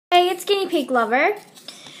Guinea Pig Lover.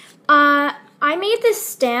 I made this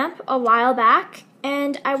stamp a while back,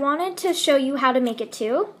 and I wanted to show you how to make it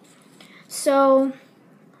too. So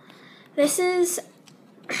this is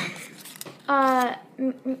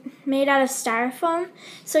made out of styrofoam.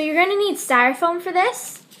 So you're going to need styrofoam for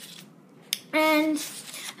this. And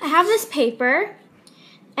I have this paper,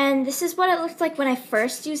 and this is what it looked like when I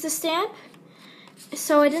first used the stamp.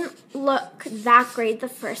 So it didn't look that great the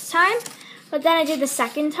first time, but then I did the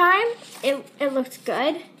second time, it looked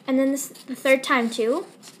good, and then the third time too.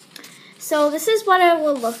 So this is what it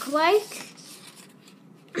will look like.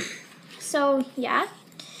 So yeah.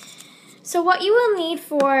 So what you will need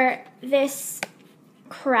for this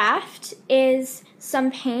craft is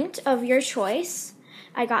some paint of your choice.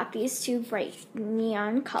 I got these two bright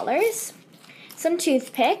neon colors, some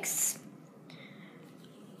toothpicks,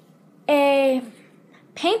 a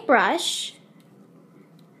paintbrush,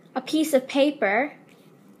 a piece of paper,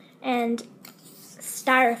 and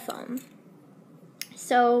styrofoam.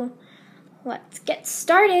 So let's get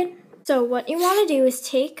started. So what you want to do is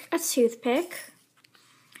take a toothpick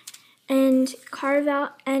and carve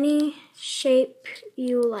out any shape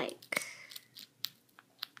you like.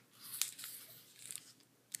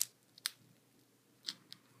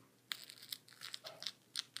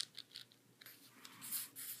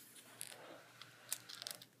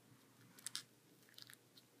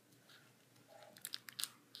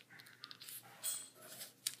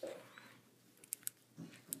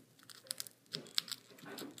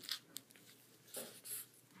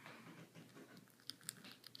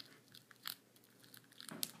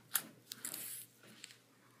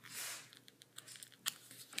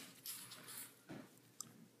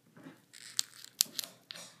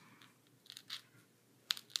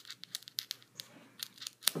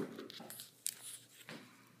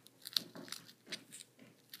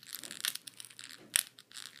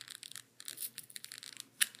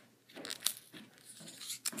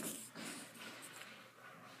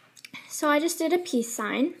 So I just did a peace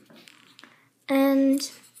sign,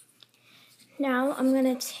 and now I'm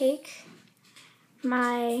going to take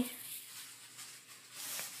my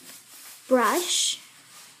brush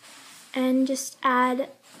and just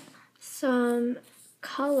add some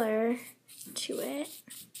color to it.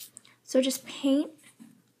 So just paint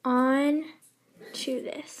on to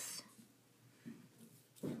this.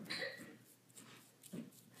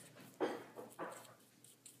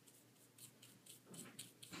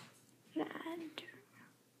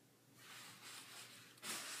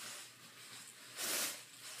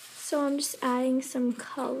 So I'm just adding some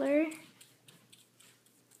color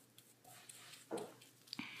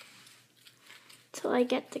till I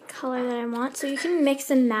get the color that I want. So you can mix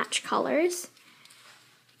and match colors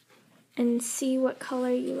and see what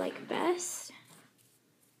color you like best.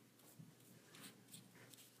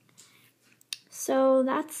 So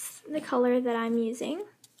that's the color that I'm using.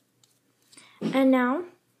 And now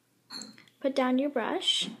put down your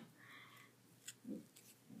brush.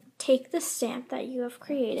 Take the stamp that you have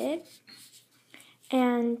created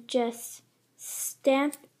and just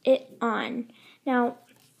stamp it on. Now,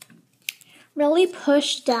 really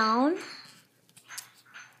push down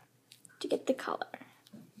to get the color.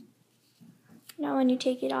 Now when you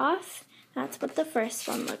take it off, that's what the first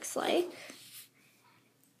one looks like.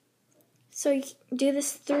 So you do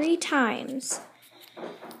this 3 times.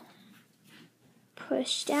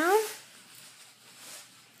 Push down.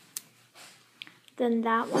 Then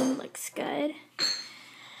that one looks good.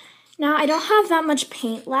 Now I don't have that much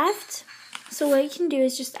paint left, so what you can do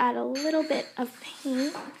is just add a little bit of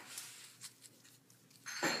paint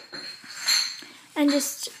and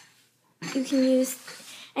you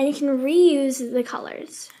can reuse the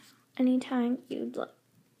colors anytime you'd like.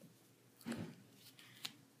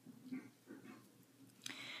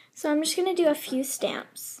 So I'm just going to do a few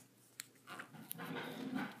stamps.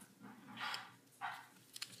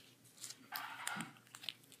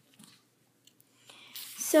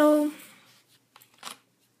 So,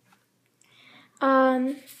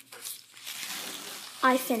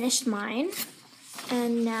 I finished mine,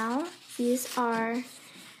 and now these are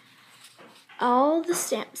all the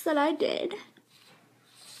stamps that I did.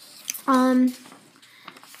 And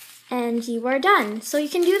you are done. So you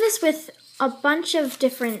can do this with a bunch of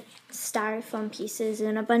different styrofoam pieces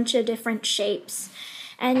and a bunch of different shapes,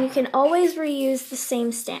 and you can always reuse the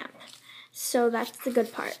same stamp. So that's the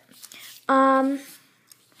good part.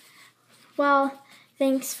 Well,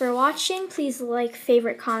 thanks for watching. Please like,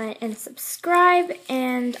 favorite, comment, and subscribe,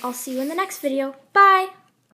 and I'll see you in the next video. Bye!